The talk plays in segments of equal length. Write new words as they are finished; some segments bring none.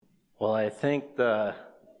Well, I think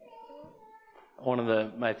one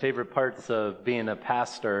of my favorite parts of being a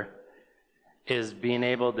pastor is being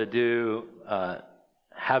able to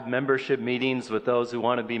have membership meetings with those who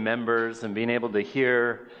want to be members and being able to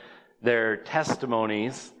hear their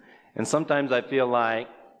testimonies. And sometimes I feel like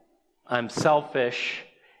I'm selfish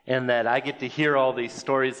in that I get to hear all these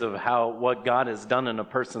stories of what God has done in a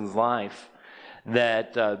person's life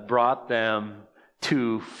that brought them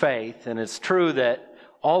to faith. And it's true that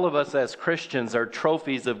all of us as Christians are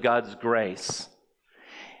trophies of God's grace.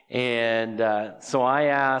 And so I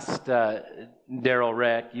asked Daryl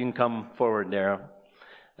Rick, you can come forward, Daryl,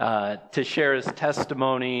 to share his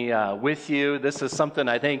testimony with you. This is something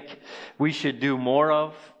I think we should do more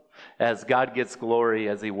of as God gets glory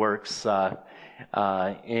as He works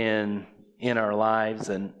in our lives.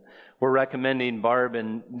 And we're recommending Barb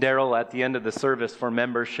and Daryl at the end of the service for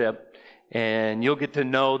membership, and you'll get to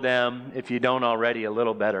know them, if you don't already, a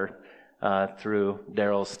little better through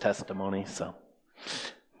Daryl's testimony. So,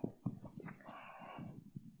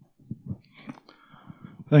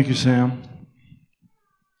 thank you, Sam.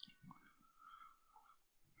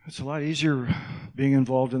 It's a lot easier being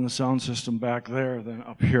involved in the sound system back there than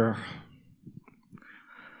up here.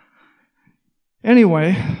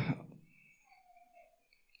 Anyway,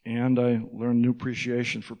 and I learned new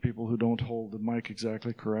appreciation for people who don't hold the mic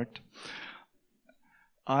exactly correct.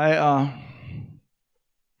 I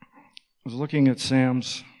was looking at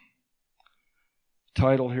Sam's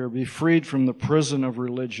title here, Be Freed from the Prison of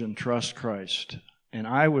Religion, Trust Christ. And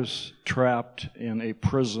I was trapped in a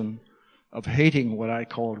prison of hating what I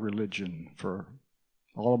called religion for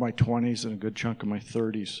all of my 20s and a good chunk of my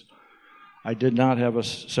 30s. I did not have a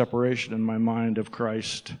separation in my mind of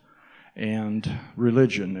Christ and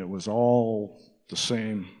religion. It was all the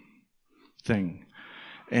same thing.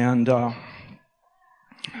 And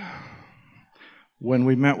when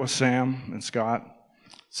we met with Sam and Scott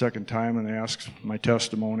second time and they asked my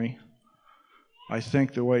testimony, I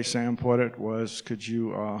think the way Sam put it was, could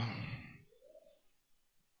you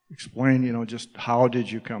explain, just how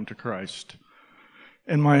did you come to Christ?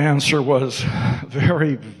 And my answer was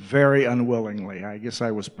very, very unwillingly. I guess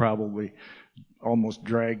I was probably almost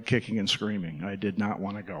dragged kicking and screaming. I did not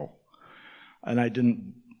want to go. And I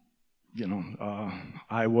didn't,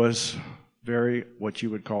 I was very, what you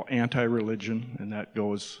would call anti-religion, and that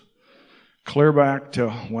goes clear back to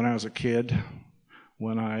when I was a kid,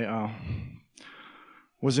 when I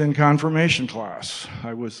was in confirmation class.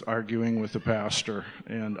 I was arguing with the pastor,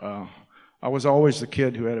 and I was always the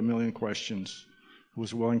kid who had a million questions, who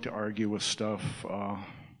was willing to argue with stuff.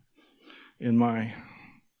 In my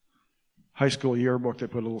high school yearbook, they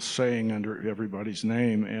put a little saying under everybody's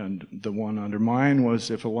name, and the one under mine was,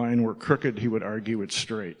 if a line were crooked, he would argue it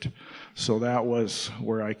straight. So that was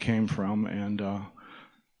where I came from, and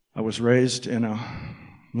I was raised in a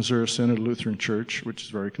Missouri Synod Lutheran church, which is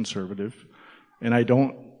very conservative, and I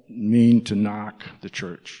don't mean to knock the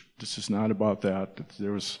church. This is not about that.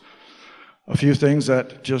 There was a few things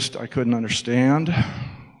that just I couldn't understand.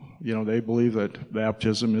 They believe that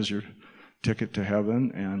baptism is your ticket to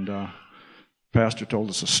heaven, and pastor told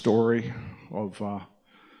us a story of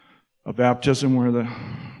a baptism where the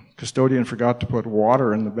custodian forgot to put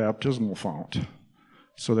water in the baptismal fount.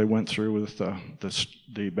 So they went through with the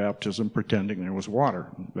baptism pretending there was water,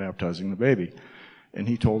 baptizing the baby. And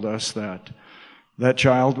he told us that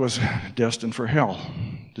child was destined for hell.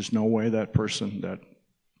 There's no way that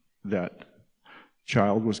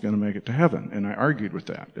child was going to make it to heaven. And I argued with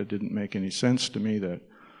that. It didn't make any sense to me that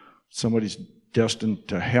somebody's destined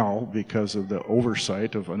to hell because of the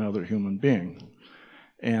oversight of another human being.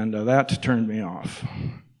 And that turned me off.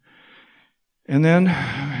 And then,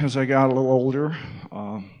 as I got a little older,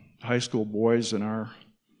 high school boys in our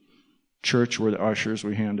church were the ushers.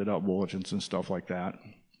 We handed out bulletins and stuff like that.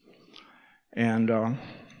 And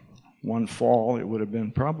one fall, it would have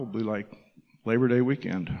been probably like Labor Day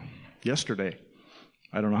weekend, yesterday.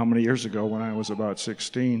 I don't know how many years ago, when I was about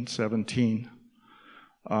 16, 17.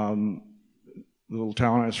 The little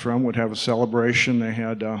town I was from would have a celebration. They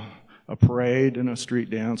had a parade and a street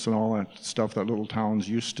dance and all that stuff that little towns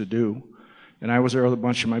used to do. And I was there with a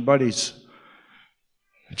bunch of my buddies,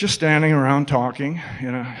 just standing around talking,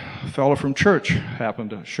 and a fellow from church happened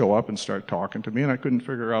to show up and start talking to me, and I couldn't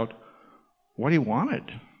figure out what he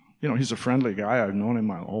wanted. He's a friendly guy. I've known him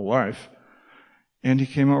my whole life. And he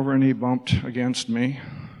came over and he bumped against me,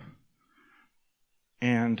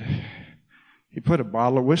 and he put a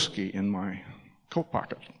bottle of whiskey in my coat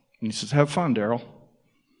pocket. And he says, "Have fun, Daryl."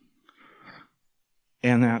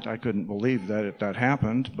 And that, I couldn't believe that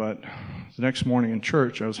happened, but the next morning in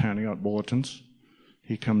church, I was handing out bulletins.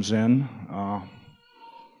 He comes in,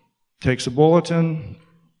 takes a bulletin,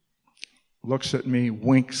 looks at me,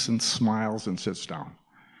 winks and smiles, and sits down.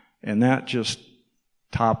 And that just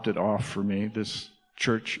topped it off for me. This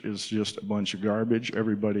church is just a bunch of garbage.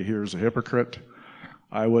 Everybody here is a hypocrite.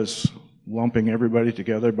 I was lumping everybody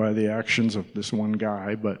together by the actions of this one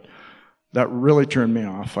guy, but that really turned me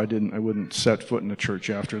off. I wouldn't set foot in the church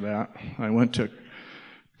after that. I went to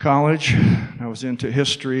college. I was into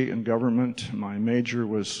history and government. My major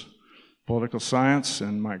was political science,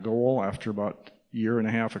 and my goal after about a year and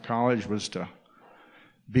a half of college was to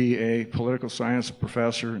be a political science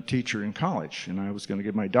professor and teacher in college, and I was going to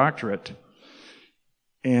get my doctorate.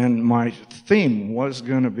 And my theme was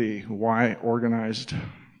going to be why organized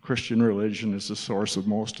Christian religion is the source of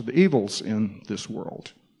most of the evils in this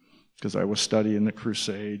world. Because I was studying the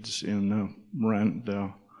Crusades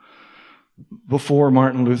before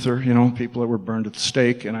Martin Luther, people that were burned at the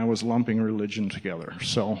stake, and I was lumping religion together.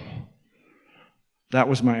 So that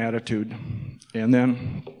was my attitude. And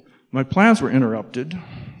then my plans were interrupted.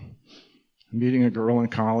 Meeting a girl in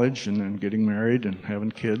college and then getting married and having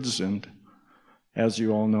kids, and as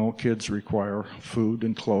you all know, kids require food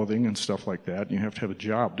and clothing and stuff like that, and you have to have a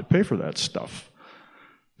job to pay for that stuff.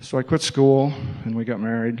 So I quit school, and we got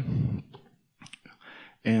married,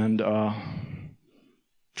 and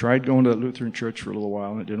tried going to the Lutheran church for a little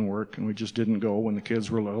while, and it didn't work, and we just didn't go when the kids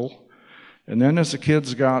were little. And then as the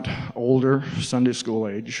kids got older, Sunday school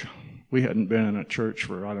age, we hadn't been in a church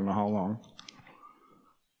for I don't know how long,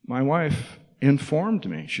 my wife informed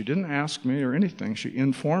me. She didn't ask me or anything. She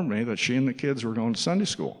informed me that she and the kids were going to Sunday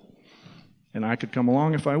school, and I could come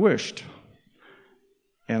along if I wished.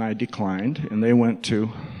 And I declined, and they went to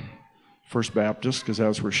First Baptist, because that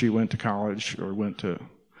was where she went to college, or went to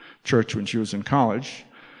church when she was in college.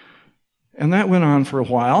 And that went on for a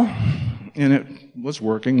while, and it was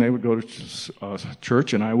working. They would go to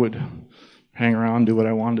church, and I would hang around, do what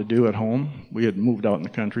I wanted to do at home. We had moved out in the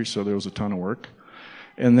country, so there was a ton of work.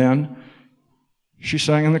 And then she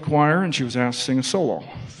sang in the choir, and she was asked to sing a solo.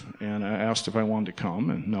 And I asked if I wanted to come,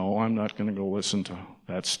 and no, I'm not going to go listen to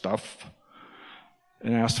that stuff.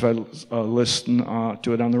 And asked if I'd listen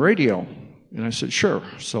to it on the radio. And I said, sure.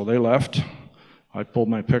 So they left. I pulled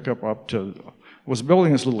my pickup up to, I was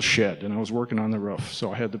building this little shed, and I was working on the roof.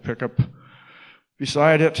 So I had the pickup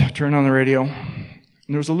beside it, turned on the radio, and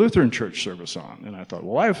there was a Lutheran church service on. And I thought,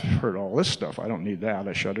 well, I've heard all this stuff. I don't need that.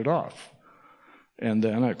 I shut it off. And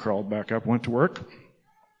then I crawled back up, went to work,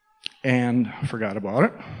 and forgot about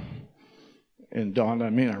it. And dawned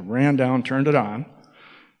on me, and I ran down, turned it on.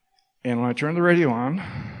 And when I turned the radio on,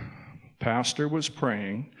 pastor was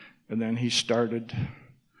praying, and then he started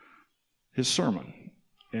his sermon.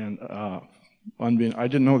 And I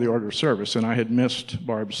didn't know the order of service, and I had missed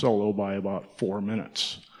Barb's solo by about 4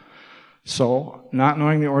 minutes. So, not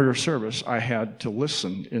knowing the order of service, I had to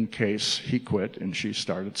listen in case he quit and she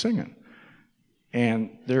started singing.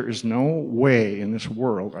 And there is no way in this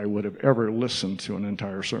world I would have ever listened to an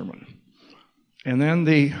entire sermon. And then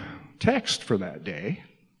the text for that day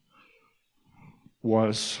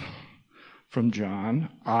was from John,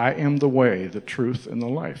 I am the way, the truth, and the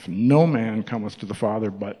life. No man cometh to the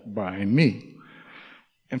Father but by me.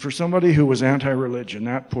 And for somebody who was anti-religion,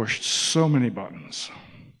 that pushed so many buttons.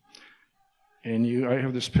 And I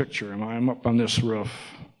have this picture, and I'm up on this roof,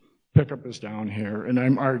 pickup is down here, and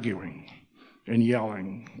I'm arguing and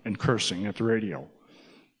yelling and cursing at the radio.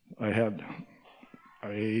 I had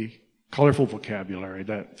a colorful vocabulary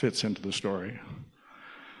that fits into the story.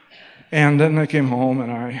 And then I came home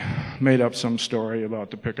and I made up some story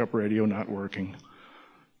about the pickup radio not working,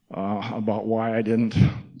 about why I didn't,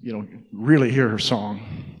 really hear her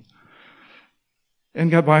song.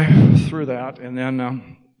 And got by through that. And then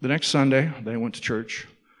the next Sunday, they went to church,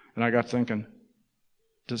 and I got thinking,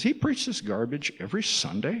 does he preach this garbage every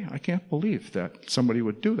Sunday? I can't believe that somebody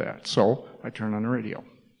would do that. So I turned on the radio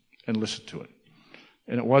and listened to it.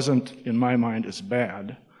 And it wasn't, in my mind, as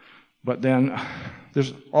bad. But then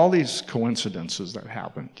there's all these coincidences that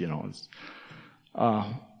happened,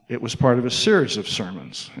 It was part of a series of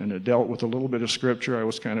sermons, and it dealt with a little bit of scripture I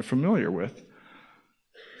was kind of familiar with.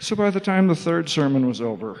 So by the time the third sermon was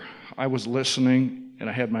over, I was listening, and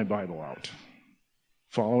I had my Bible out,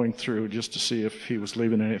 following through just to see if he was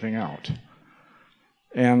leaving anything out.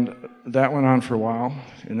 And that went on for a while,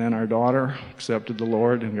 and then our daughter accepted the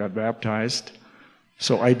Lord and got baptized.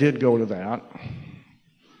 So I did go to that.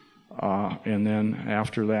 And then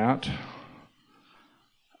after that,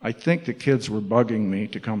 I think the kids were bugging me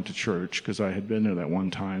to come to church because I had been there that one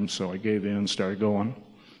time, so I gave in, started going,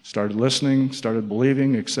 started listening, started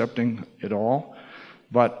believing, accepting it all.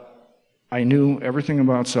 But I knew everything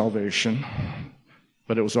about salvation,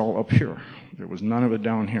 but it was all up here. There was none of it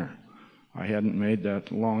down here. I hadn't made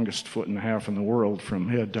that longest 1.5 feet in the world from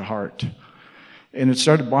head to heart. And it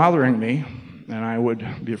started bothering me, and I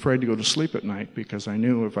would be afraid to go to sleep at night because I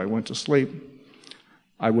knew if I went to sleep,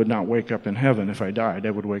 I would not wake up in heaven. If I died,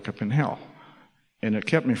 I would wake up in hell. And it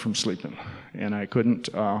kept me from sleeping, and I couldn't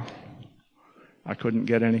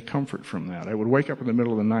get any comfort from that. I would wake up in the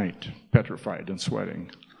middle of the night, petrified and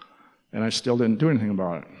sweating, and I still didn't do anything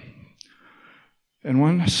about it. And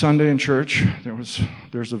one Sunday in church,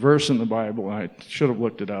 there's a verse in the Bible, I should have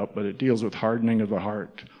looked it up, but it deals with hardening of the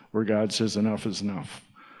heart, where God says enough is enough.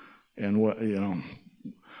 And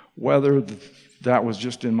whether that was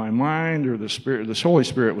just in my mind or the Spirit, the Holy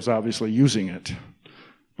Spirit was obviously using it.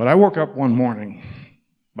 But I woke up one morning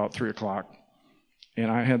about 3 o'clock, and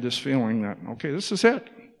I had this feeling that, okay, this is it.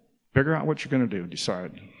 Figure out what you're going to do.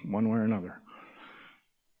 Decide one way or another.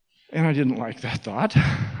 And I didn't like that thought.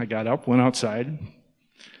 I got up, went outside.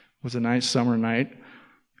 It was a nice summer night,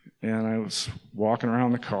 and I was walking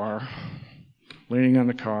around the car, leaning on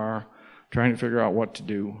the car, trying to figure out what to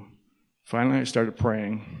do. Finally, I started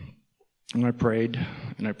praying, and I prayed,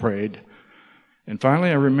 and I prayed. And finally,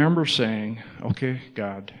 I remember saying, okay,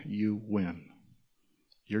 God, you win.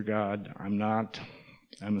 You're God. I'm not.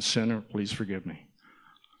 I'm a sinner. Please forgive me.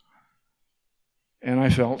 And I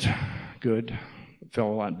felt good. It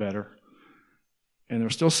felt a lot better. And there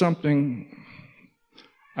was still something,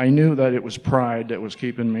 I knew that it was pride that was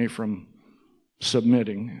keeping me from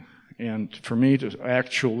submitting. And for me to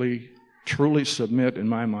actually, truly submit in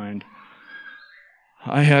my mind,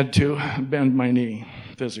 I had to bend my knee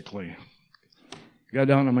physically. I got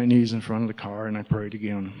down on my knees in front of the car and I prayed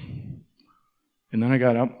again. And then I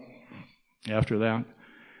got up after that,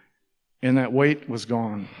 and that weight was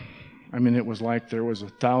gone. I mean, it was like there was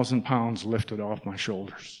 1,000 pounds lifted off my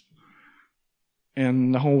shoulders.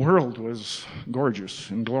 And the whole world was gorgeous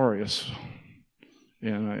and glorious.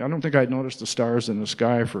 And I don't think I'd noticed the stars in the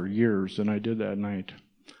sky for years, and I did that night.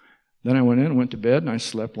 Then I went in, went to bed, and I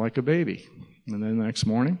slept like a baby. And then the next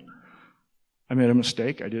morning, I made a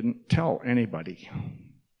mistake. I didn't tell anybody.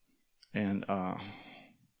 And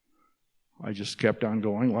I just kept on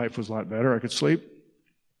going. Life was a lot better. I could sleep.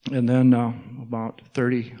 And then about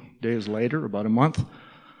 30 days later, about a month,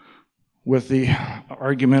 with the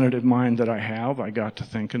argumentative mind that I have, I got to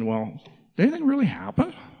thinking, well, did anything really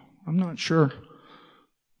happen? I'm not sure.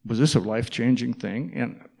 Was this a life-changing thing?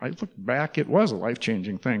 And I looked back, it was a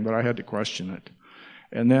life-changing thing, but I had to question it.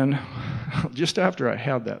 And then, just after I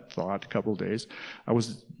had that thought, a couple of days, I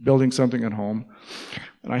was building something at home,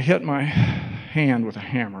 and I hit my hand with a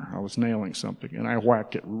hammer. I was nailing something, and I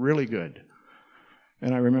whacked it really good.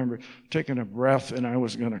 And I remember taking a breath, and I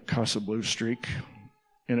was going to cuss a blue streak.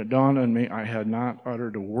 And it dawned on me I had not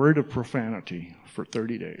uttered a word of profanity for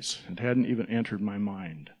 30 days. It hadn't even entered my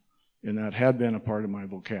mind. And that had been a part of my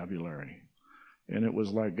vocabulary. And it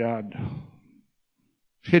was like God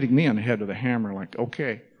hitting me on the head with a hammer, like,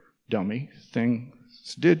 okay, dummy,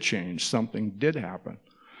 things did change. Something did happen.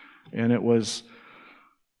 And it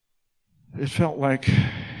felt like,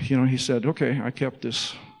 he said, okay, I kept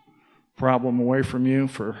this problem away from you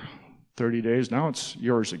for 30 days. Now it's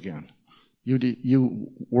yours again.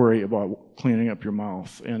 You worry about cleaning up your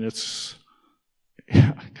mouth. And it's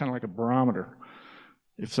kind of like a barometer.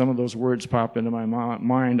 If some of those words pop into my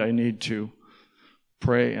mind, I need to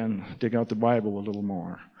pray and dig out the Bible a little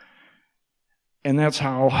more. And that's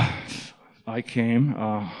how I came.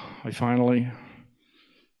 I finally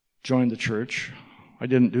joined the church. I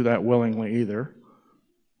didn't do that willingly either.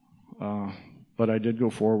 But I did go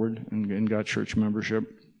forward and got church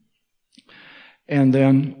membership. And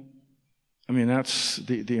then, that's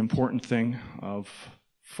the important thing of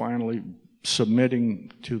finally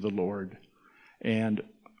submitting to the Lord. And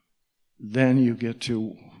then you get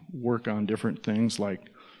to work on different things, like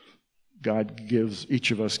God gives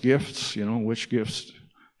each of us gifts, which gifts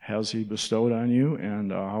has He bestowed on you,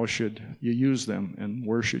 and how should you use them, and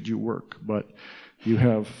where should you work. But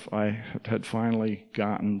I had finally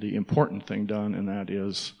gotten the important thing done, and that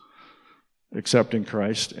is accepting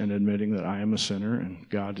Christ and admitting that I am a sinner, and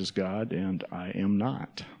God is God, and I am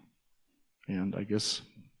not. And I guess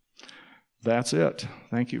that's it.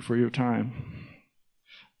 Thank you for your time.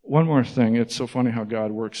 One more thing. It's so funny how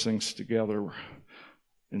God works things together.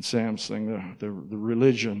 In Sam's thing, the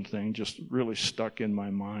religion thing just really stuck in my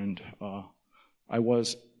mind. I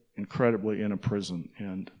was incredibly in a prison,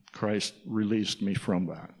 and Christ released me from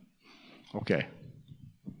that. Okay.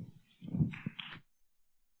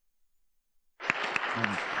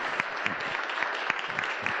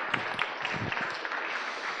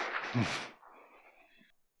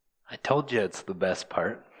 I told you it's the best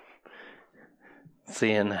part.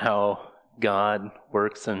 Seeing how God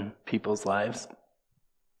works in people's lives.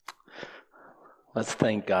 Let's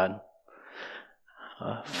thank God.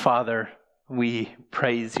 Father, we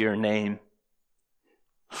praise your name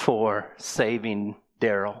for saving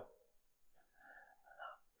Daryl.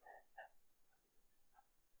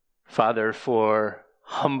 Father, for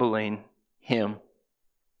humbling him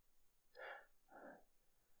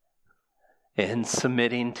and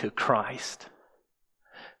submitting to Christ.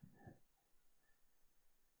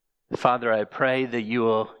 Father, I pray that you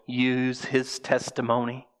will use his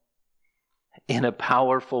testimony in a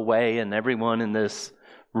powerful way in everyone in this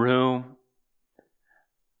room,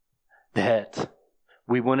 that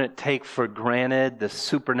we wouldn't take for granted the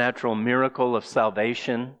supernatural miracle of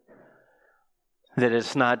salvation, that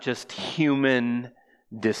it's not just human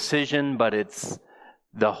decision, but it's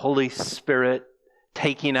the Holy Spirit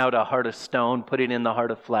taking out a heart of stone, putting in the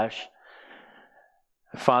heart of flesh.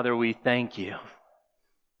 Father, we thank you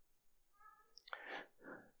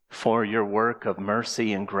for your work of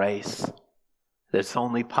mercy and grace that's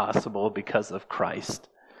only possible because of Christ,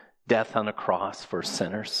 death on a cross for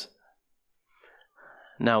sinners.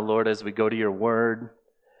 Now, Lord, as we go to your word,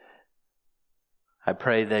 I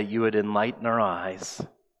pray that you would enlighten our eyes,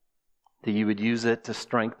 that you would use it to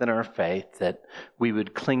strengthen our faith, that we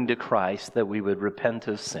would cling to Christ, that we would repent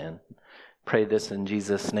of sin. Pray this in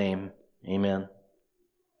Jesus' name. Amen.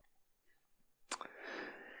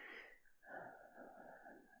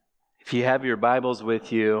 If you have your Bibles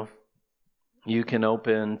with you, you can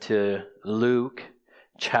open to Luke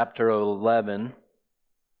chapter 11.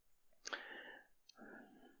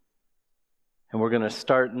 And we're going to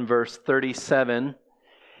start in verse 37.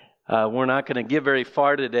 We're not going to get very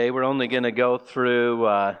far today. We're only going to go through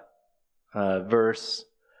verse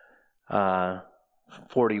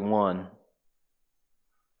 41.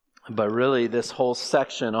 But really, this whole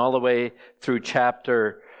section, all the way through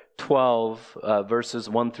chapter 12, verses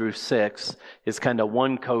 1 through 6, is kind of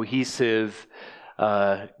one cohesive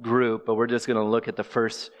group. But we're just going to look at the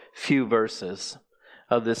first few verses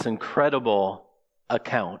of this incredible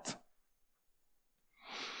account.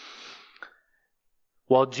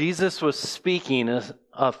 While Jesus was speaking,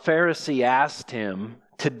 a Pharisee asked him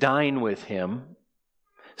to dine with him.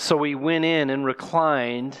 So he went in and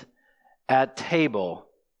reclined at table.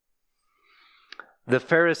 The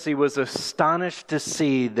Pharisee was astonished to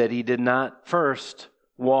see that he did not first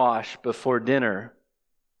wash before dinner.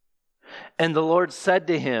 And the Lord said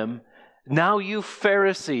to him, "Now you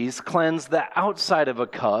Pharisees cleanse the outside of a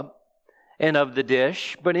cup and of the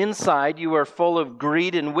dish, but inside you are full of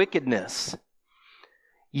greed and wickedness.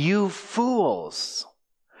 You fools!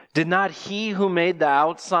 Did not he who made the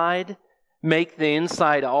outside make the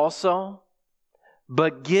inside also?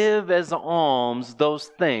 But give as alms those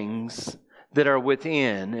things that are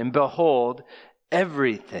within, and behold,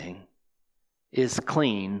 everything is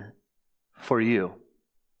clean for you."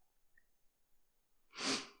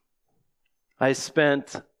 I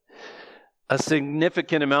spent a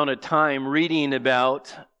significant amount of time reading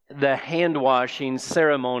about the hand-washing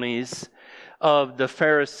ceremonies of the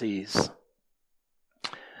Pharisees.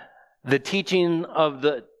 The teachings of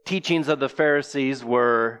the Pharisees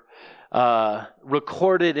were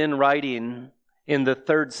recorded in writing in the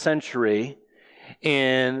 3rd century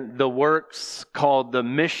in the works called the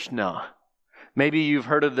Mishnah. Maybe you've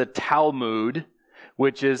heard of the Talmud,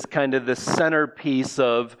 which is kind of the centerpiece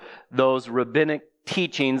of those rabbinic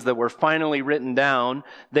teachings that were finally written down.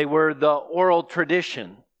 They were the oral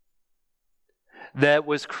tradition that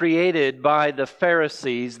was created by the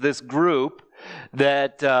Pharisees, this group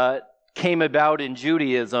that came about in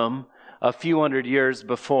Judaism a few hundred years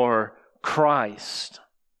before Christ.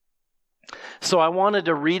 So I wanted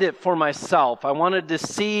to read it for myself. I wanted to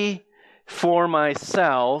see for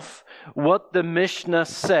myself what the Mishnah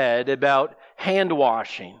said about hand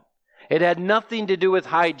washing. It had nothing to do with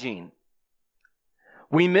hygiene.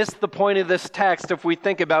 We miss the point of this text if we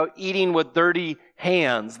think about eating with dirty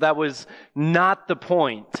hands. That was not the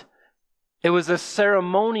point. It was a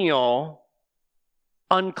ceremonial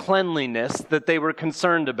uncleanliness that they were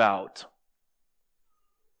concerned about.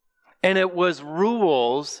 And it was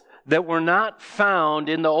rules that were not found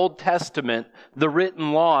in the Old Testament, the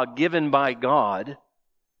written law given by God,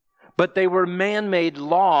 but they were man-made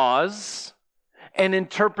laws and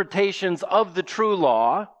interpretations of the true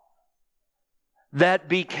law that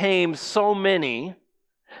became so many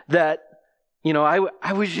that,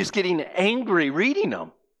 I was just getting angry reading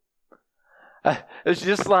them. It's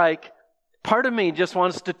just like, part of me just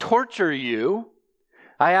wants to torture you.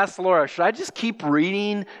 I asked Laura, should I just keep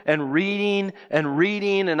reading and reading and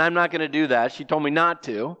reading? And I'm not going to do that. She told me not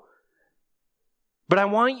to. But I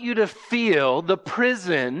want you to feel the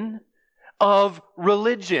prison of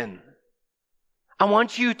religion. I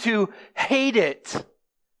want you to hate it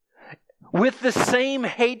with the same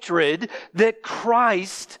hatred that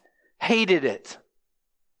Christ hated it.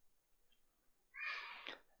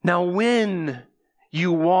 Now, when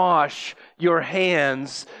you wash your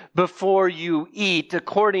hands before you eat,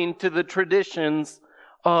 according to the traditions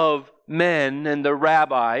of men and the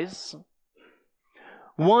rabbis,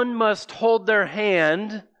 one must hold their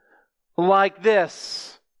hand like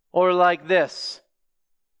this or like this.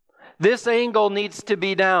 This angle needs to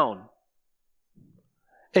be down.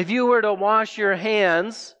 If you were to wash your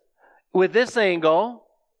hands with this angle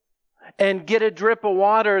and get a drip of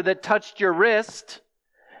water that touched your wrist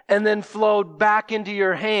and then flowed back into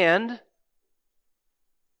your hand,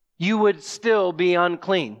 you would still be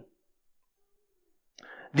unclean.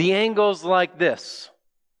 The angle's like this.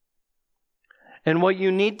 And what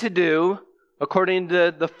you need to do, according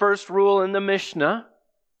to the first rule in the Mishnah,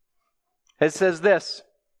 it says this: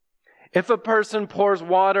 if a person pours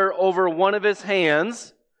water over one of his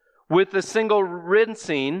hands with a single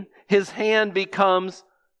rinsing, his hand becomes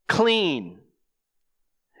clean.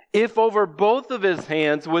 If over both of his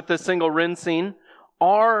hands with a single rinsing,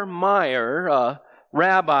 R. Meyer,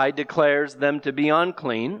 rabbi, declares them to be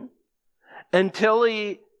unclean, until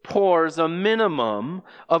he pours a minimum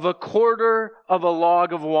of a quarter of a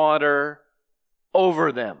log of water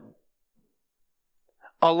over them.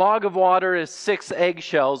 A log of water is 6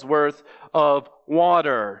 eggshells worth of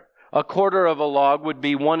water. A quarter of a log would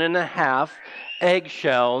be 1.5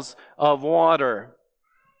 eggshells of water.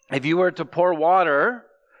 If you were to pour water,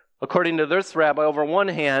 according to this rabbi, over one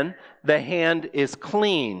hand, the hand is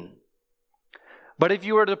clean. But if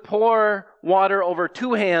you were to pour water over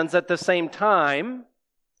 2 hands at the same time,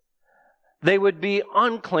 they would be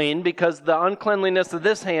unclean, because the uncleanliness of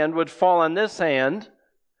this hand would fall on this hand.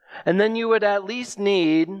 And then you would at least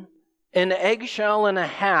need an eggshell and a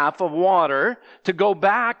half of water to go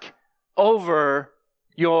back over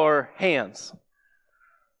your hands.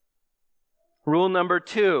 Rule number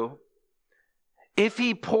 2. If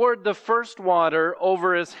he poured the first water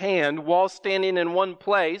over his hand while standing in one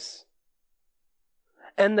place,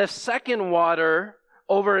 and the second water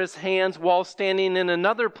over his hands while standing in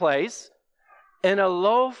another place, and a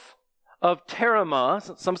loaf of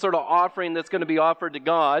terima, some sort of offering that's going to be offered to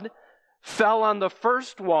God, fell on the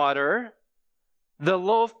first water, the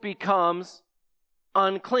loaf becomes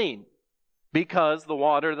unclean, because the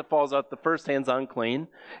water that falls out the first hand's unclean.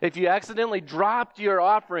 If you accidentally dropped your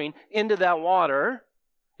offering into that water,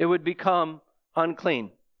 it would become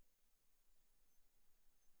unclean.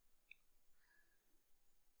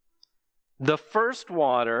 The first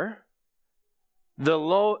water, the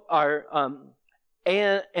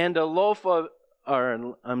and a loaf of,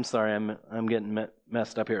 or I'm sorry, I'm getting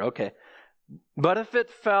messed up here. Okay. But if it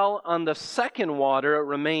fell on the second water, it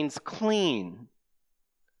remains clean.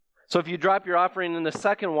 So if you drop your offering in the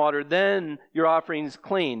second water, then your offering is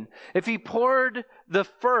clean. If he poured the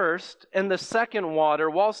first and the second water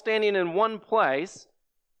while standing in one place,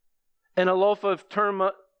 and a loaf of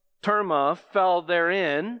terma fell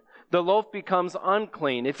therein, the loaf becomes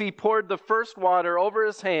unclean. If he poured the first water over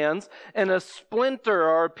his hands, and a splinter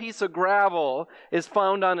or a piece of gravel is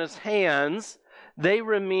found on his hands, they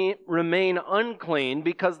remain unclean,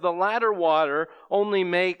 because the latter water only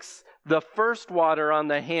makes the first water on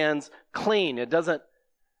the hands clean. It doesn't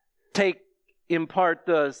impart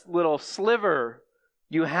the little sliver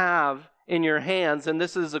you have in your hands. And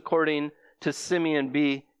this is according to Simeon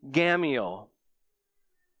B. Gamaliel,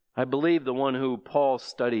 I believe the one who Paul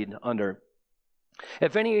studied under.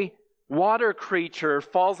 If any water creature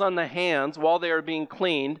falls on the hands while they are being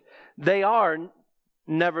cleaned, they are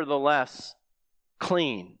nevertheless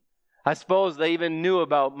clean. I suppose they even knew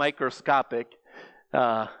about microscopic,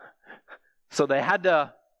 so they had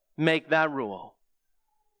to make that rule.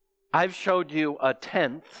 I've showed you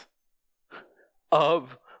 1/10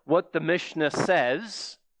 of what the Mishnah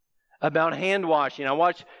says about hand washing. I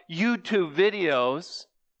watch YouTube videos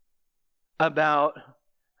about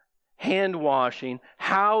hand washing,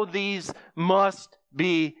 how these must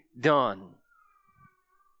be done.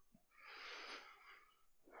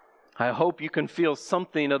 I hope you can feel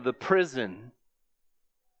something of the prison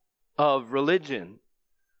of religion.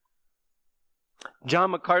 John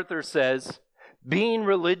MacArthur says, being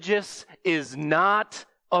religious is not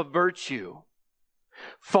a virtue.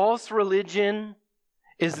 False religion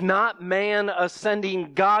is not man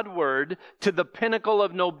ascending Godward to the pinnacle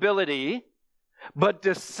of nobility, but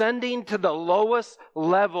descending to the lowest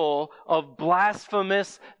level of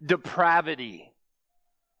blasphemous depravity.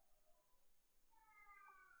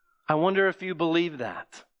 I wonder if you believe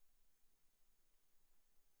that.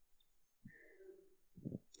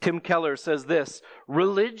 Tim Keller says this: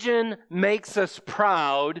 religion makes us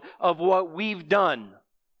proud of what we've done.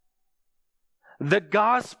 The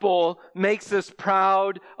gospel makes us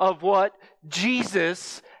proud of what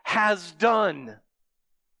Jesus has done.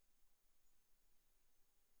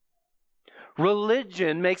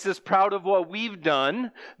 Religion makes us proud of what we've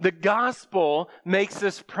done. The gospel makes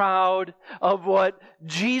us proud of what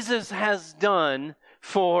Jesus has done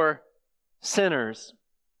for sinners.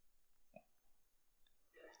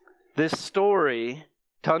 This story,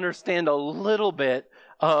 to understand a little bit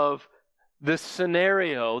of the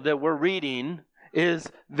scenario that we're reading,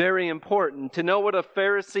 is very important. To know what a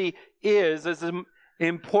Pharisee is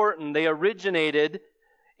important. They originated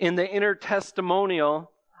in the intertestamental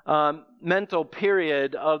mental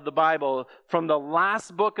period of the Bible, from the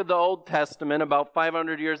last book of the Old Testament, about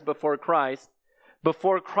 500 years before Christ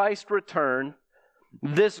returned.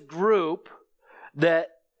 This group that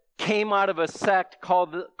came out of a sect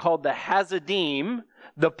called the Hasidim,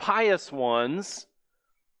 the pious ones,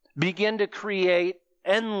 began to create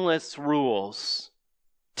endless rules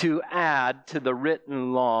to add to the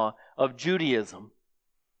written law of Judaism.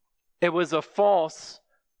 It was a false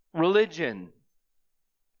religion.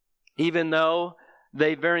 Even though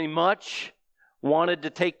they very much wanted to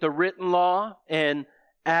take the written law and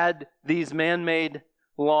add these man-made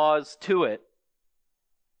laws to it.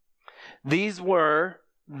 These were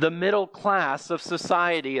the middle class of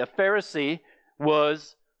society. A Pharisee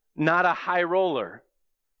was not a high roller.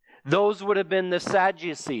 Those would have been the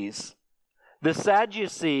Sadducees. The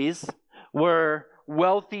Sadducees were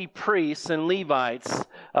wealthy priests and Levites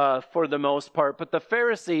for the most part, but the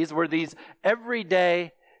Pharisees were these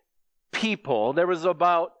everyday people. There was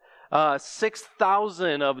about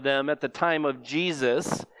 6,000 of them at the time of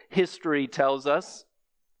Jesus, history tells us.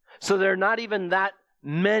 So they're not even that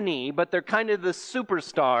many, but they're kind of the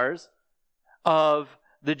superstars of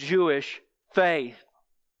the Jewish faith.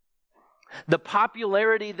 The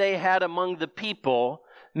popularity they had among the people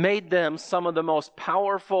made them some of the most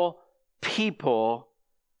powerful people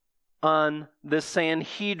on the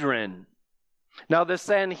Sanhedrin. Now, the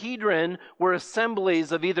Sanhedrin were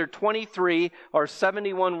assemblies of either 23 or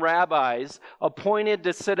 71 rabbis appointed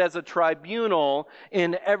to sit as a tribunal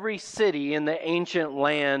in every city in the ancient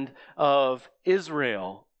land of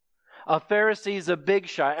Israel. A Pharisee is a big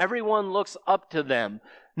shot. Everyone looks up to them.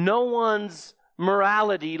 No one's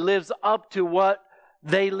morality lives up to what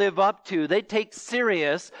they live up to. They take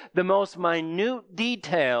serious the most minute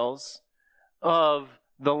details of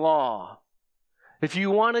the law. If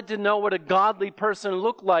you wanted to know what a godly person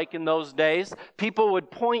looked like in those days, people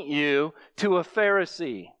would point you to a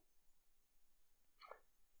Pharisee.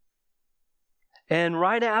 And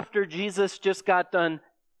right after Jesus just got done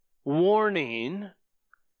warning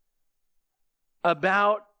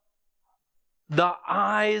about the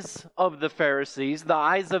eyes of the Pharisees, the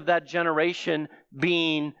eyes of that generation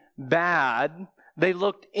being bad, they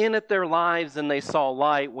looked in at their lives and they saw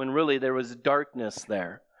light when really there was darkness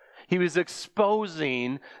there. He was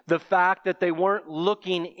exposing the fact that they weren't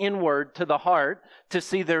looking inward to the heart to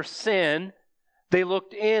see their sin. They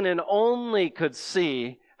looked in and only could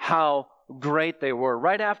see how great they were.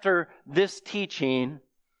 Right after this teaching,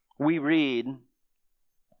 we read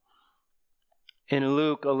in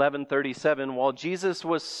Luke 11:37, while Jesus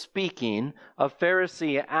was speaking, a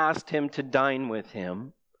Pharisee asked him to dine with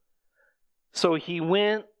him. So he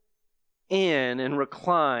went in and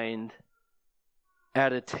reclined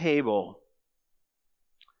at a table.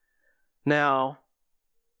 Now,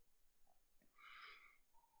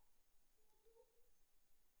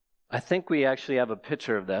 I think we actually have a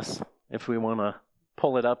picture of this, if we want to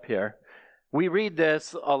pull it up here. We read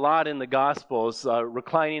this a lot in the Gospels,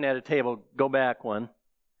 reclining at a table. Go back one.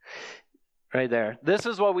 Right there. This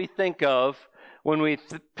is what we think of when we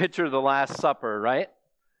picture the Last Supper, right?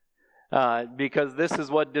 Because this is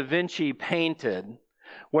what Da Vinci painted.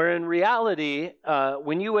 Where in reality,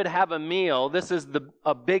 when you would have a meal, this is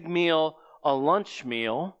a big meal, a lunch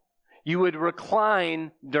meal, you would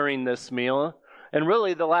recline during this meal, and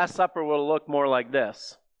really the Last Supper will look more like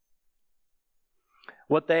this.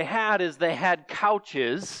 What they had is they had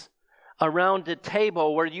couches around a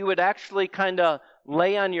table where you would actually kind of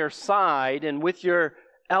lay on your side, and with your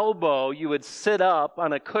elbow you would sit up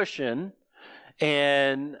on a cushion,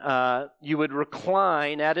 and you would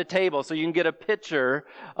recline at a table. So you can get a picture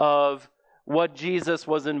of what Jesus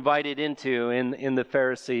was invited into in the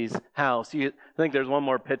Pharisees' house. I think there's one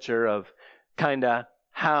more picture of kind of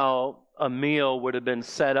how a meal would have been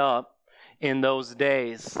set up in those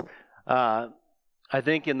days. I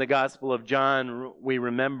think in the Gospel of John, we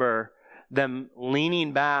remember them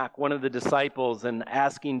leaning back, one of the disciples, and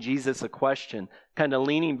asking Jesus a question, kind of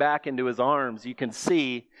leaning back into his arms. You can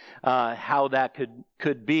see how that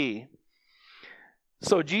could be.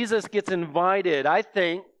 So Jesus gets invited, I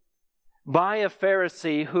think, by a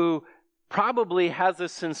Pharisee who probably has a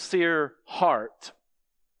sincere heart.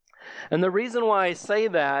 And the reason why I say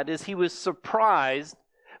that is he was surprised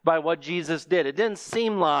by what Jesus did. It didn't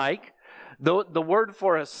seem like the word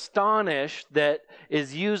for astonished that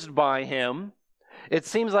is used by him, it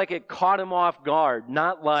seems like it caught him off guard,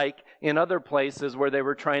 not like in other places where they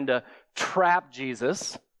were trying to trap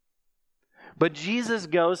Jesus. But Jesus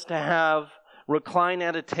goes to recline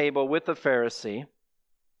at a table with a Pharisee,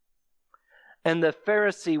 and the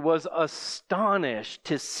Pharisee was astonished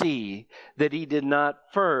to see that he did not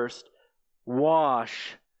first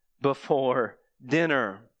wash before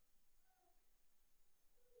dinner.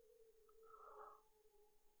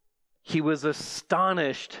 He was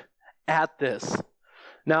astonished at this.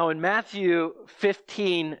 Now in Matthew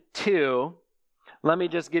 15:2, let me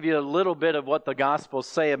just give you a little bit of what the Gospels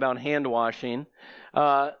say about hand washing.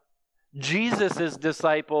 Jesus'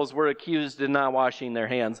 disciples were accused of not washing their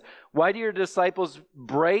hands. Why do your disciples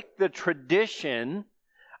break the tradition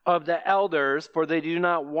of the elders, for they do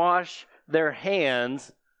not wash their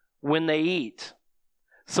hands when they eat?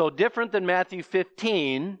 So different than Matthew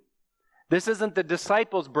 15, this isn't the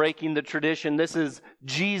disciples breaking the tradition, this is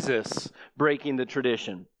Jesus breaking the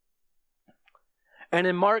tradition. And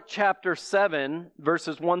in Mark chapter 7,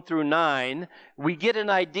 verses 1 through 9, we get an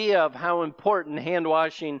idea of how important hand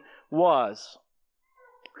washing was.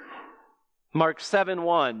 Mark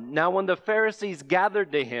 7:1. Now when the Pharisees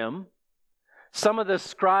gathered to him, some of the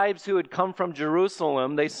scribes who had come from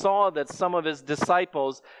Jerusalem, they saw that some of his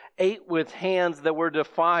disciples ate with hands that were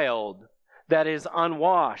defiled, that is,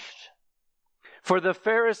 unwashed. For the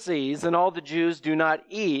Pharisees and all the Jews do not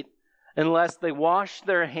eat unless they wash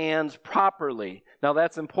their hands properly. Now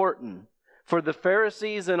that's important. For the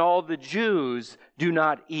Pharisees and all the Jews do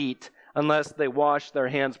not eat unless they wash their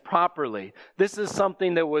hands properly. This is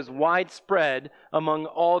something that was widespread among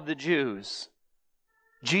all the Jews.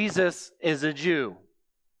 Jesus is a Jew.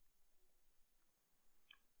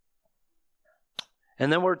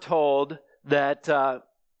 And then we're told that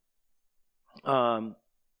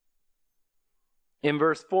in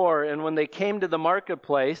verse 4, and when they came to the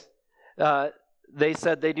marketplace, they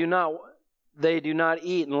said they do not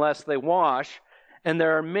eat unless they wash. And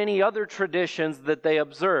there are many other traditions that they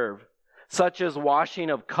observe, such as washing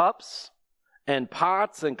of cups and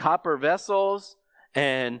pots and copper vessels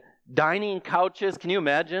and dining couches. Can you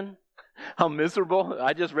imagine how miserable?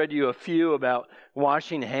 I just read you a few about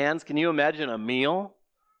washing hands. Can you imagine a meal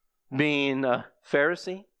being a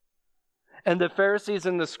Pharisee? And the Pharisees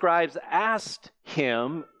and the scribes asked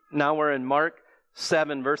him, now we're in Mark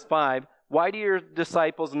 7, verse 5, why do your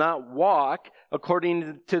disciples not walk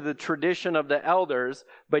according to the tradition of the elders,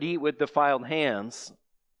 but eat with defiled hands?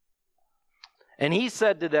 And he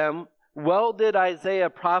said to them, well did Isaiah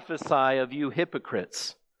prophesy of you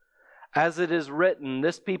hypocrites. As it is written,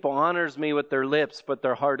 this people honors me with their lips, but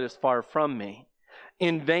their heart is far from me.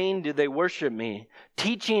 In vain do they worship me,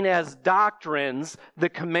 teaching as doctrines the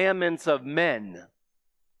commandments of men.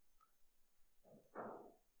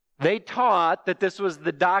 They taught that this was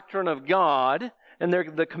the doctrine of God and they're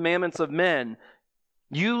the commandments of men.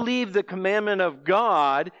 You leave the commandment of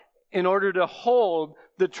God in order to hold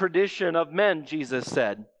the tradition of men, Jesus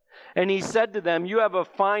said. And he said to them, you have a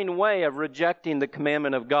fine way of rejecting the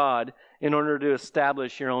commandment of God in order to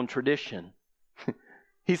establish your own tradition.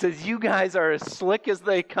 He says, you guys are as slick as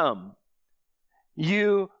they come.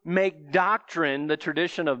 You make doctrine the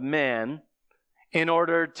tradition of man in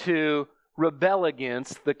order to rebel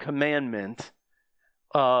against the commandment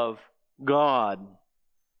of God.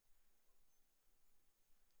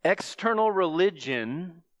 External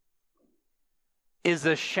religion is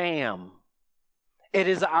a sham. It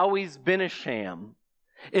has always been a sham.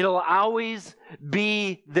 It'll always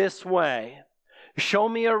be this way. Show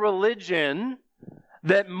me a religion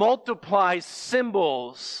that multiplies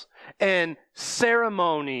symbols and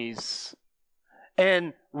ceremonies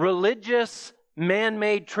and religious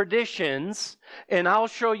man-made traditions, and I'll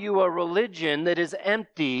show you a religion that is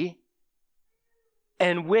empty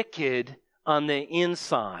and wicked on the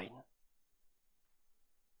inside.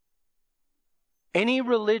 Any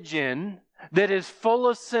religion that is full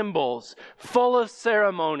of symbols, full of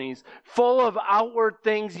ceremonies, full of outward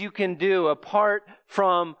things you can do apart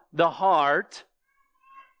from the heart,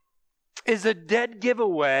 is a dead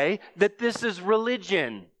giveaway that this is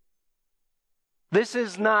religion. This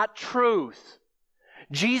is not truth.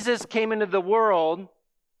 Jesus came into the world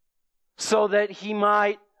so that he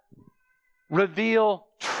might reveal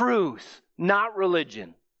truth, not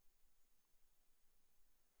religion.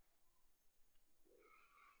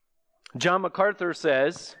 John MacArthur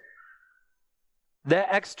says, the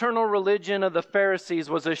external religion of the Pharisees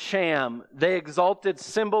was a sham. They exalted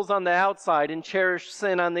symbols on the outside and cherished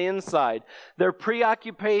sin on the inside. Their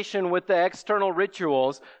preoccupation with the external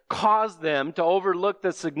rituals caused them to overlook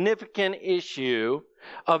the significant issue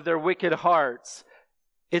of their wicked hearts.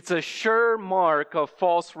 It's a sure mark of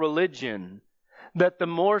false religion that the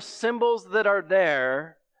more symbols that are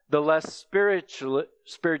there, the less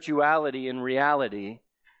spirituality and reality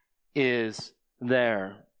is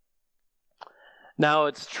there. Now,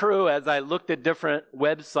 it's true, as I looked at different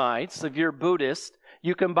websites, if you're Buddhist,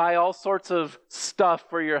 you can buy all sorts of stuff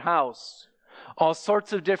for your house, all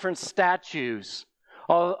sorts of different statues,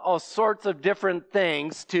 all sorts of different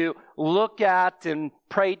things to look at and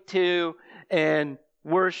pray to and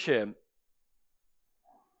worship.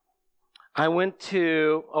 I went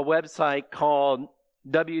to a website called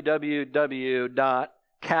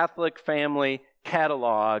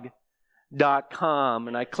www.catholicfamilycatalog.com,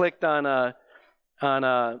 and I clicked on a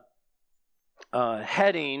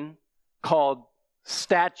heading called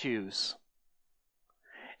statues.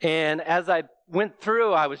 And as I went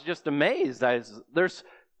through, I was just amazed. There's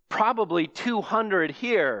probably 200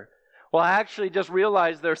 here. Well, I actually just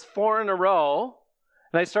realized there's 4 in a row.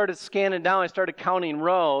 And I started scanning down. I started counting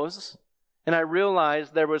rows. And I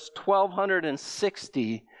realized there was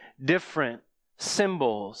 1,260 different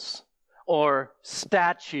symbols or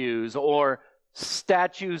statues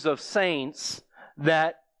of saints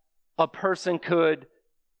that a person could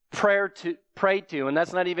pray to, and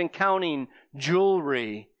that's not even counting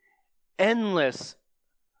jewelry. Endless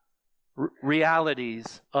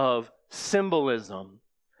realities of symbolism.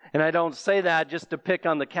 And I don't say that just to pick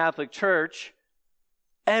on the Catholic Church.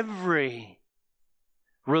 Every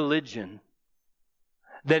religion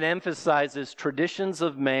that emphasizes traditions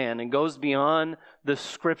of man and goes beyond the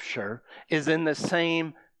Scripture is in the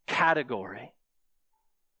same category.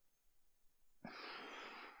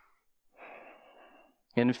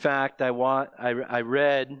 In fact, I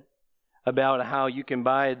read about how you can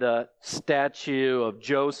buy the statue of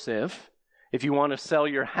Joseph if you want to sell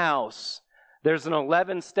your house. There's an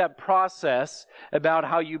 11-step process about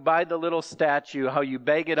how you buy the little statue, how you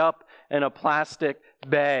bag it up in a plastic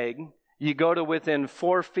bag. You go to within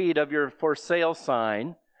 4 feet of your for sale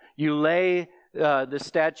sign. You lay the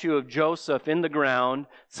statue of Joseph in the ground,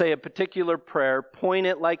 say a particular prayer, point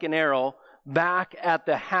it like an arrow back at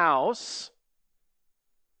the house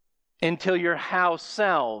until your house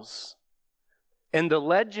sells. And the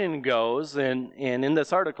legend goes, and in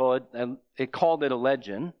this article, it called it a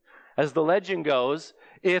legend. As the legend goes,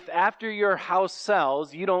 if after your house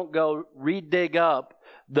sells, you don't go redig up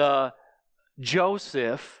the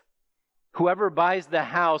Joseph, whoever buys the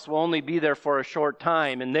house will only be there for a short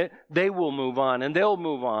time, and they will move on, and they'll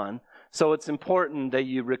move on. So it's important that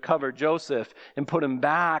you recover Joseph and put him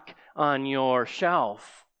back on your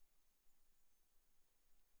shelf.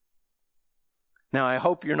 Now, I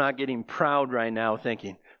hope you're not getting proud right now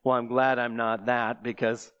thinking, well, I'm glad I'm not that,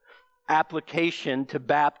 because application to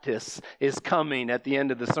Baptists is coming at the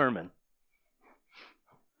end of the sermon.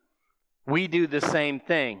 We do the same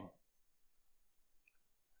thing.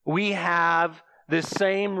 We have the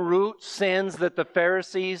same root sins that the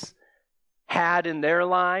Pharisees had in their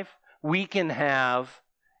life, we can have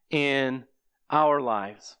in our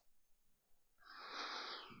lives.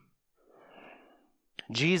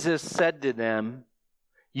 Jesus said to them,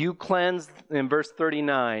 you cleanse, in verse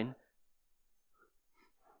 39,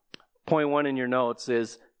 point 1 in your notes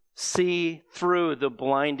is, see through the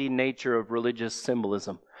blinding nature of religious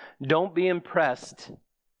symbolism. Don't be impressed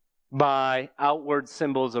by outward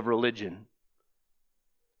symbols of religion.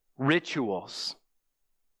 Rituals,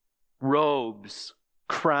 robes,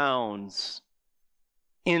 crowns,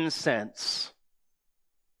 incense,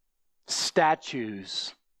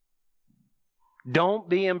 statues. Don't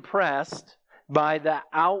be impressed by the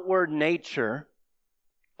outward nature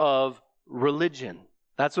of religion.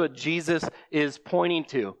 That's what Jesus is pointing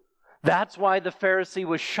to. That's why the Pharisee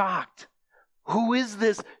was shocked. Who is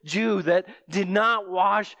this Jew that did not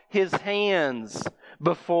wash his hands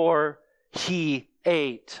before he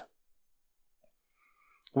ate?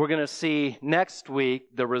 We're going to see next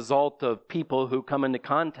week the result of people who come into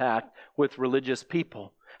contact with religious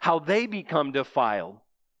people, how they become defiled,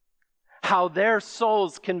 how their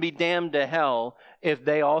souls can be damned to hell if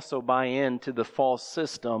they also buy into the false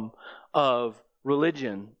system of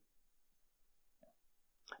religion.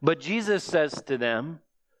 But Jesus says to them,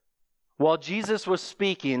 while Jesus was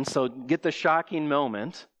speaking, so get the shocking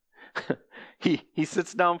moment, He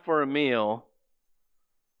sits down for a meal,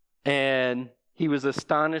 and he was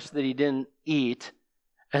astonished that he didn't eat.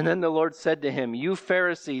 And then the Lord said to him, "You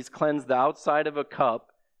Pharisees cleanse the outside of a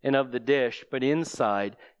cup and of the dish, but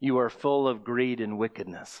inside you are full of greed and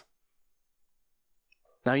wickedness."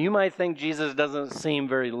 Now you might think Jesus doesn't seem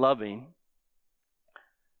very loving,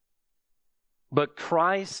 but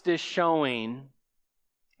Christ is showing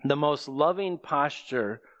the most loving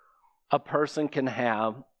posture a person can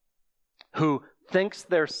have who thinks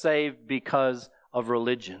they're saved because of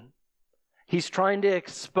religion. He's trying to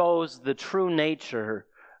expose the true nature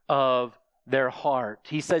of their heart.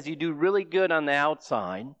 He says you do really good on the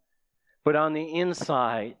outside, but on the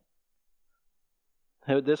inside,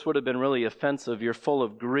 this would have been really offensive, you're full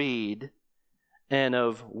of greed and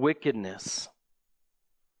of wickedness.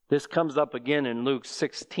 This comes up again in Luke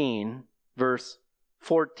 16, verse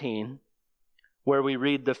 14, where we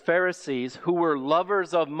read, "The Pharisees, who were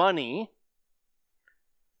lovers of money,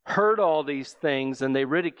 heard all these things, and they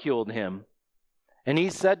ridiculed him. And he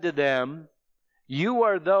said to them, 'You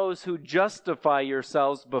are those who justify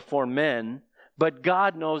yourselves before men, but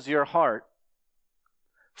God knows your heart.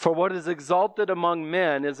 For what is exalted among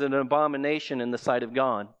men is an abomination in the sight of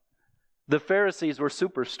God.'" The Pharisees were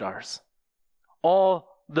superstars.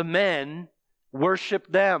 All the men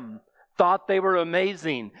worshiped them, thought they were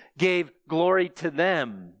amazing, gave glory to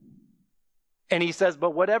them. And he says,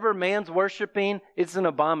 but whatever man's worshiping, it's an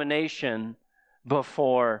abomination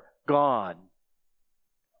before God.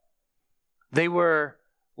 They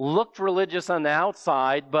looked religious on the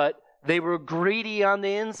outside, but they were greedy on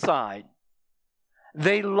the inside.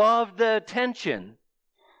 They loved the attention.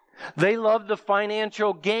 They loved the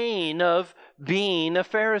financial gain of being a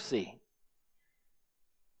Pharisee.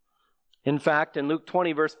 In fact, in Luke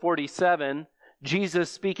 20, verse 47,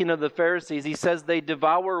 Jesus, speaking of the Pharisees, he says they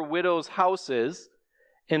devour widows' houses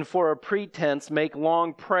and for a pretense make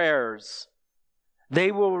long prayers.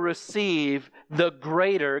 They will receive the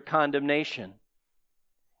greater condemnation.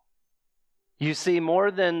 You see,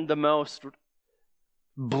 more than the most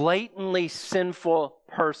blatantly sinful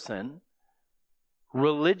person,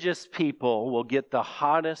 religious people will get the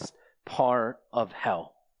hottest part of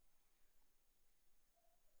hell.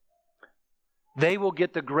 They will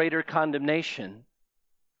get the greater condemnation.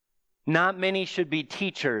 Not many should be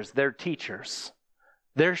teachers. They're teachers.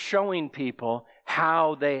 They're showing people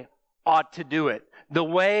how they ought to do it. The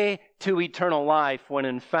way to eternal life, when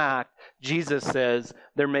in fact, Jesus says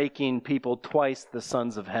they're making people twice the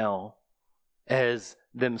sons of hell as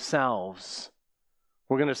themselves.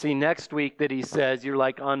 We're going to see next week that he says you're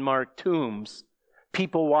like unmarked tombs.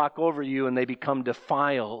 People walk over you and they become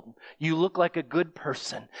defiled. You look like a good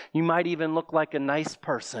person. You might even look like a nice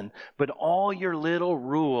person. But all your little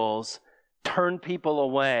rules turn people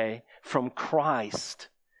away from Christ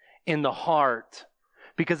in the heart.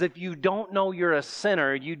 Because if you don't know you're a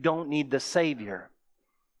sinner, you don't need the Savior.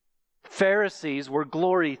 Pharisees were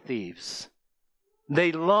glory thieves.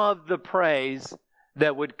 They loved the praise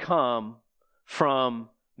that would come from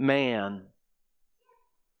man.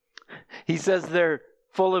 He says they're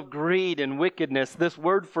full of greed and wickedness. This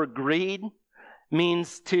word for greed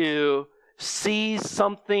means to seize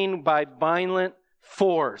something by violent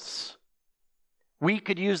force. We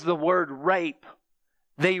could use the word rape.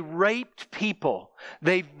 They raped people.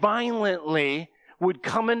 They violently would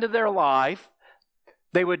come into their life.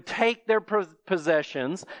 They would take their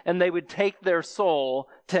possessions and they would take their soul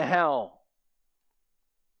to hell.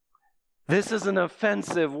 This is an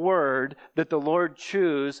offensive word that the Lord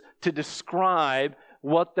chose to describe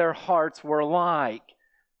what their hearts were like.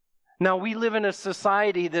 Now, we live in a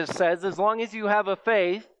society that says as long as you have a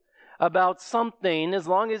faith about something, as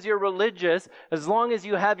long as you're religious, as long as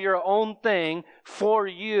you have your own thing for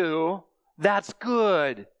you, that's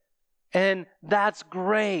good. And that's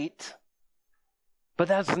great. But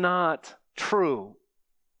that's not true.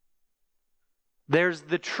 There's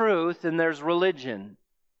the truth and there's religion.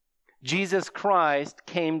 Jesus Christ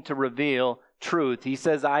came to reveal truth. He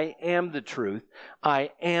says, I am the truth. I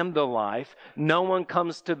am the life. No one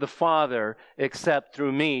comes to the Father except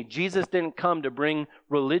through me. Jesus didn't come to bring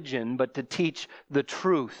religion, but to teach the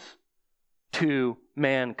truth to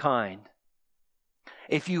mankind.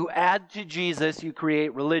 If you add to Jesus, you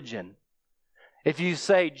create religion. If you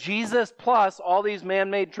say Jesus plus all these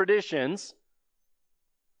man-made traditions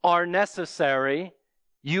are necessary,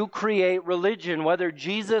 you create religion, whether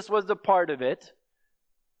Jesus was a part of it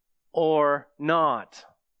or not.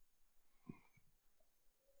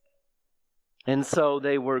 And so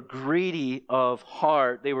they were greedy of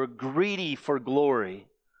heart. They were greedy for glory.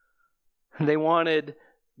 They wanted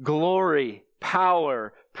glory,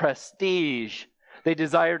 power, prestige. They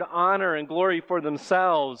desired honor and glory for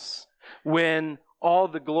themselves when all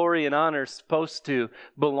the glory and honor is supposed to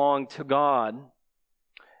belong to God.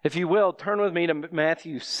 If you will, turn with me to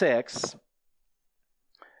Matthew 6.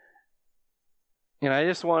 And I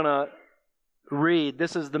just want to read.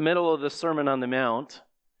 This is the middle of the Sermon on the Mount.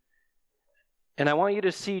 And I want you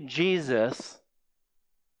to see Jesus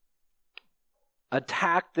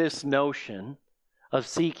attack this notion of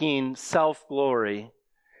seeking self-glory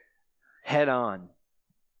head on.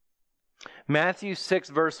 Matthew 6,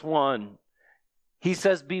 verse 1. He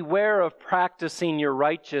says, "Beware of practicing your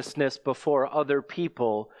righteousness before other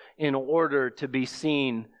people in order to be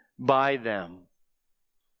seen by them."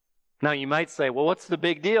 Now you might say, well, what's the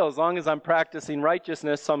big deal? As long as I'm practicing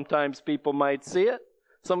righteousness, sometimes people might see it,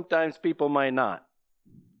 sometimes people might not.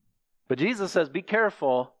 But Jesus says, be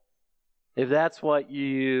careful if that's what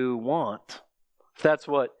you want, if that's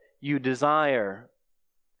what you desire.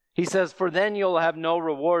 He says, "For then you'll have no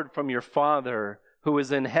reward from your Father who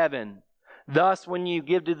is in heaven. Thus, when you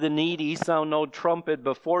give to the needy, sound no trumpet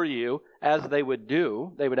before you," as they would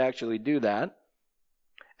do. They would actually do that.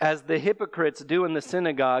 "As the hypocrites do in the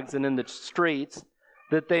synagogues and in the streets,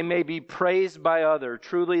 that they may be praised by others.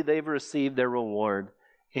 Truly, they've received their reward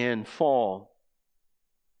in full."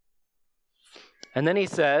 And then he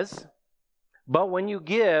says, "But when you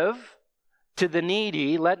give to the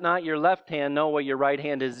needy, let not your left hand know what your right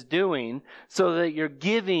hand is doing, so that your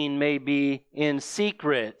giving may be in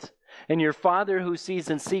secret. And your Father who sees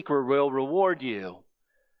in secret will reward you."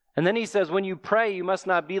 And then he says, "When you pray, you must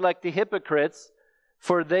not be like the hypocrites,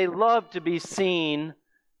 for they love to stand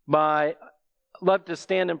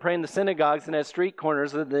and pray in the synagogues and at street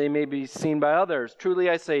corners, that they may be seen by others. Truly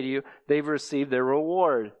I say to you, they've received their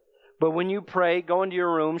reward. But when you pray, go into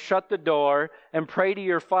your room, shut the door, and pray to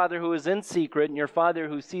your Father who is in secret, and your Father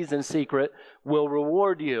who sees in secret will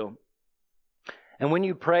reward you. And when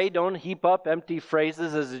you pray, don't heap up empty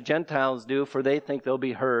phrases as the Gentiles do, for they think they'll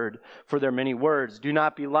be heard for their many words. Do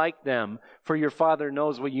not be like them, for your Father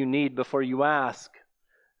knows what you need before you ask."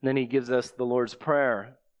 And then he gives us the Lord's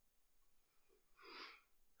Prayer.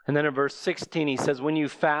 And then in verse 16 he says, "When you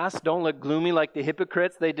fast, don't look gloomy like the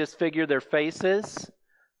hypocrites. They disfigure their faces,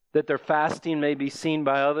 that their fasting may be seen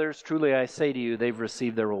by others. Truly I say to you, they've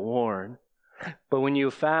received their reward. But when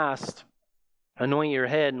you fast, anoint your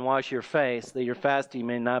head and wash your face, that your fasting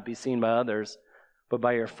may not be seen by others, but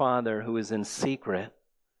by your Father who is in secret."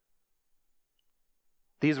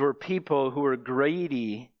 These were people who were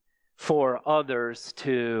greedy for others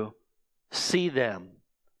to see them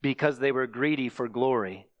because they were greedy for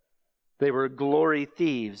glory. They were glory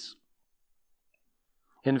thieves.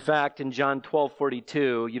 In fact, in John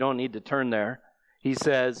 12:42, you don't need to turn there, he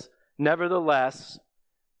says, "Nevertheless,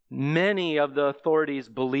 many of the authorities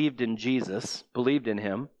believed in Jesus, believed in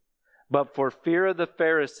him, but for fear of the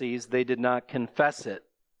Pharisees, they did not confess it,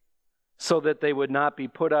 so that they would not be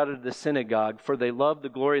put out of the synagogue, for they loved the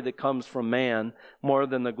glory that comes from man more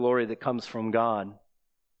than the glory that comes from God."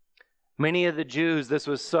 Many of the Jews, this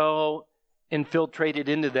was so infiltrated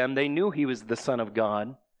into them, they knew he was the Son of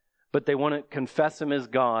God, but they wouldn't confess him as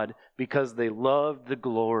God because they loved the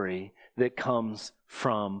glory that comes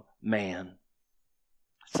from man.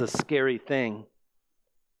 It's a scary thing.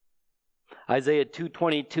 Isaiah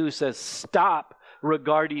 2:22 says, "Stop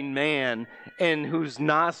regarding man, in whose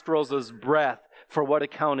nostrils is breath, for what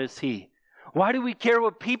account is he?" Why do we care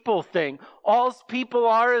what people think? All people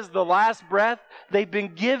are is the last breath they've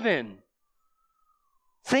been given.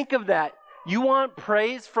 Think of that. You want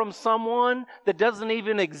praise from someone that doesn't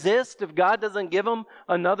even exist if God doesn't give them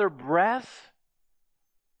another breath?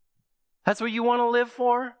 That's what you want to live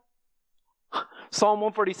for? Psalm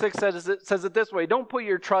 146 says it this way, "Don't put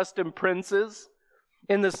your trust in princes,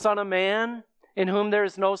 in the Son of Man, in whom there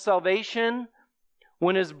is no salvation.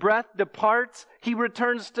 When his breath departs, he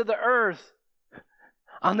returns to the earth.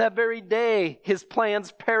 On that very day, his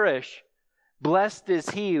plans perish. Blessed is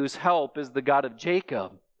he whose help is the God of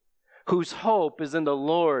Jacob, whose hope is in the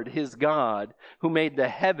Lord his God, who made the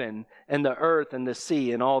heaven and the earth and the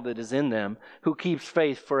sea and all that is in them, who keeps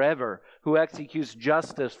faith forever, who executes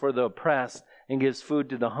justice for the oppressed and gives food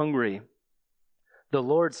to the hungry. The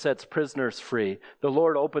Lord sets prisoners free. The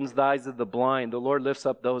Lord opens the eyes of the blind. The Lord lifts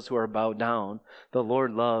up those who are bowed down. The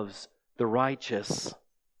Lord loves the righteous."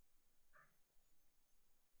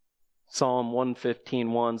 Psalm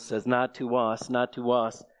 115:1 says, not to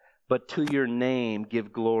us, but to your name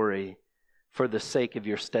give glory for the sake of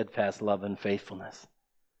your steadfast love and faithfulness.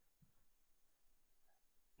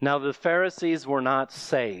 Now the Pharisees were not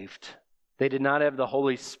saved. They did not have the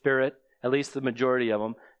Holy Spirit, at least the majority of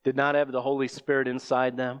them, did not have the Holy Spirit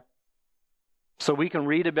inside them. So we can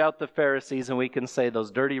read about the Pharisees and we can say, those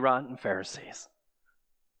dirty, rotten Pharisees.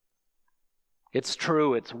 It's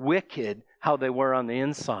true, it's wicked how they were on the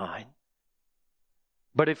inside.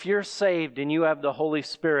 But if you're saved and you have the Holy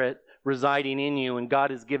Spirit residing in you and God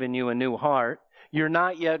has given you a new heart, you're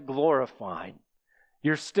not yet glorified.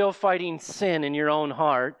 You're still fighting sin in your own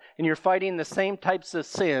heart, and you're fighting the same types of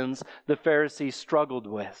sins the Pharisees struggled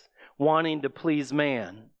with, wanting to please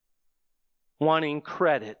man, wanting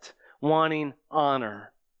credit, wanting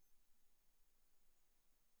honor.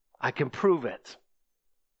 I can prove it.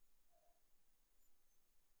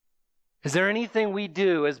 Is there anything we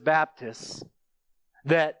do as Baptists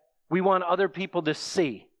that we want other people to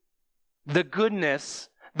see? The goodness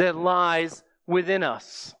that lies within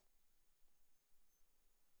us.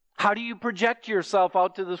 How do you project yourself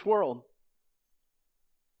out to this world?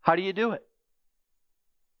 How do you do it?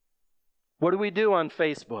 What do we do on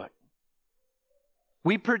Facebook?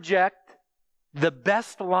 We project the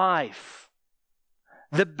best life,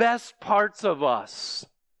 the best parts of us,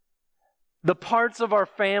 the parts of our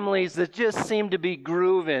families that just seem to be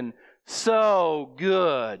grooving so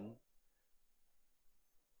good.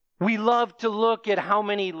 We love to look at how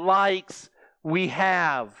many likes we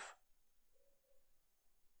have.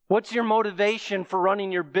 What's your motivation for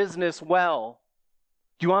running your business well?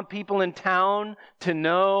 Do you want people in town to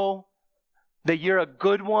know that you're a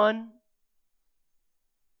good one?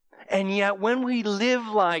 And yet when we live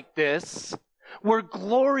like this, we're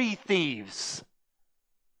glory thieves.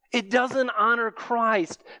 It doesn't honor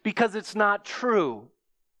Christ because it's not true.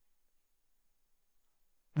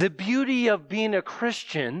 The beauty of being a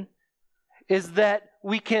Christian is that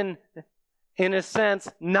we can, in a sense,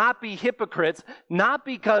 not be hypocrites, not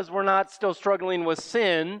because we're not still struggling with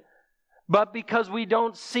sin, but because we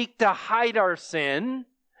don't seek to hide our sin,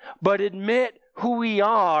 but admit who we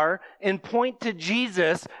are and point to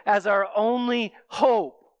Jesus as our only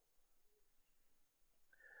hope.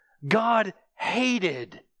 God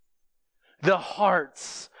hated the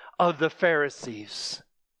hearts of the Pharisees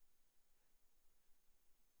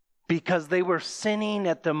because they were sinning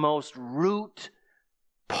at the most root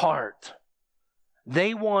part.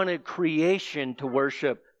 They wanted creation to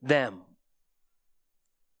worship them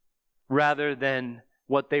rather than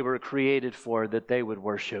what they were created for, that they would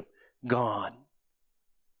worship God.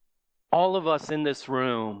 All of us in this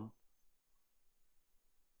room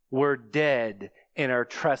were dead in our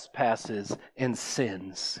trespasses and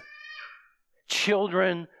sins.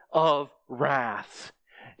 Children of wrath.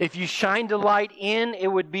 If you shined a light in, it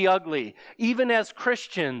would be ugly. Even as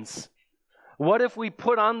Christians, what if we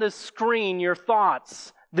put on the screen your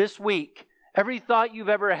thoughts this week? Every thought you've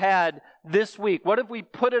ever had this week. What if we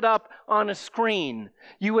put it up on a screen?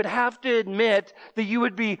 You would have to admit that you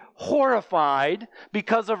would be horrified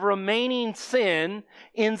because of remaining sin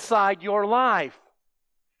inside your life.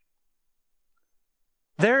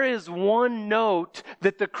 There is one note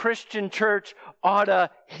that the Christian church ought to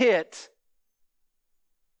hit,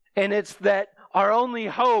 and it's that our only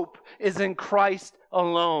hope is in Christ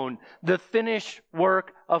alone, the finished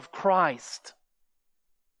work of Christ.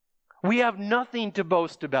 We have nothing to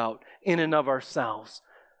boast about in and of ourselves.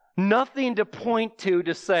 Nothing to point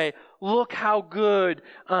to say, look how good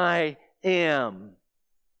I am.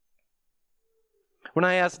 When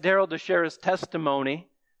I asked Daryl to share his testimony,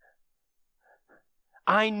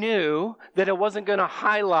 I knew that it wasn't going to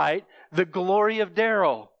highlight the glory of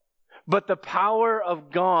Daryl, but the power of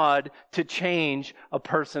God to change a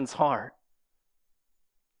person's heart.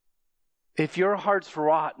 If your heart's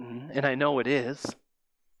rotten, and I know it is,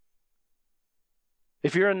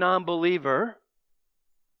 if you're a non-believer,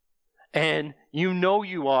 and you know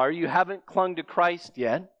you are, you haven't clung to Christ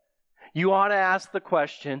yet, you ought to ask the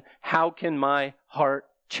question, how can my heart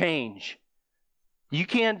change? You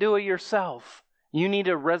can't do it yourself. You need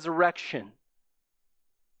a resurrection.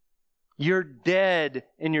 You're dead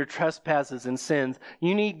in your trespasses and sins.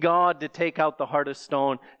 You need God to take out the heart of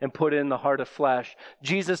stone and put in the heart of flesh.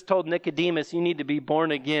 Jesus told Nicodemus, you need to be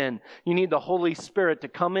born again. You need the Holy Spirit to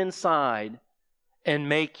come inside and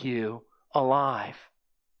make you alive.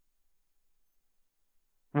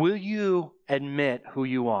 Will you admit who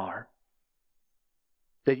you are?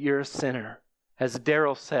 That you're a sinner? As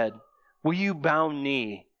Daryl said, will you bow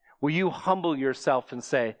knee? Will you humble yourself and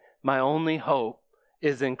say, my only hope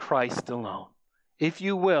is in Christ alone? If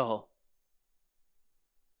you will,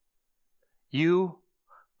 you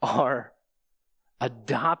are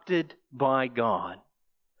adopted by God,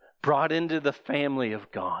 brought into the family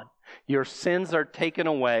of God. Your sins are taken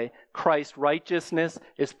away. Christ's righteousness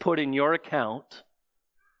is put in your account.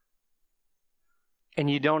 And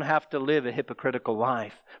you don't have to live a hypocritical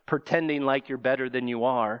life, pretending like you're better than you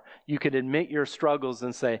are. You can admit your struggles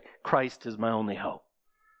and say, Christ is my only hope.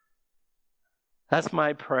 That's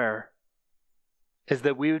my prayer, is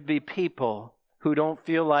that we would be people who don't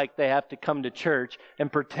feel like they have to come to church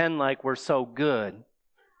and pretend like we're so good.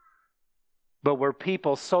 But we're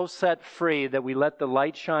people so set free that we let the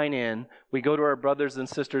light shine in. We go to our brothers and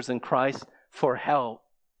sisters in Christ for help.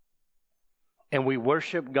 And we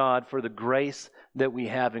worship God for the grace that we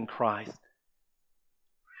have in Christ.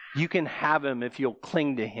 You can have Him if you'll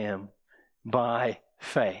cling to Him by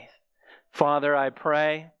faith. Father, I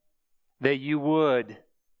pray that you would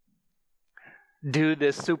do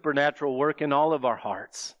this supernatural work in all of our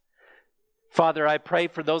hearts. Father, I pray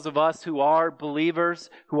for those of us who are believers,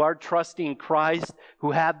 who are trusting Christ,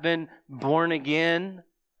 who have been born again.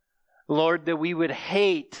 Lord, that we would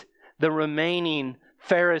hate the remaining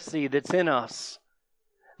Pharisee that's in us.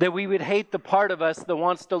 That we would hate the part of us that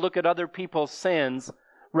wants to look at other people's sins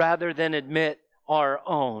rather than admit our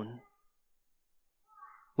own.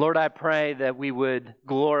 Lord, I pray that we would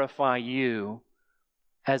glorify you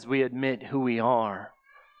as we admit who we are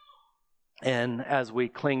and as we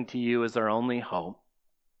cling to you as our only hope.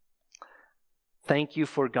 Thank you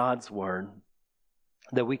for God's word,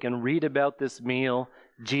 that we can read about this meal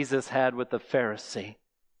Jesus had with the Pharisee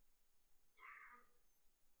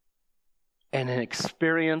and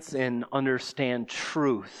experience and understand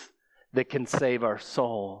truth that can save our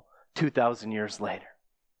soul 2,000 years later.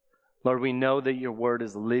 Lord, we know that your word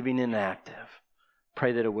is living and active.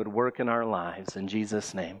 Pray that it would work in our lives. In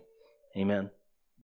Jesus' name, amen.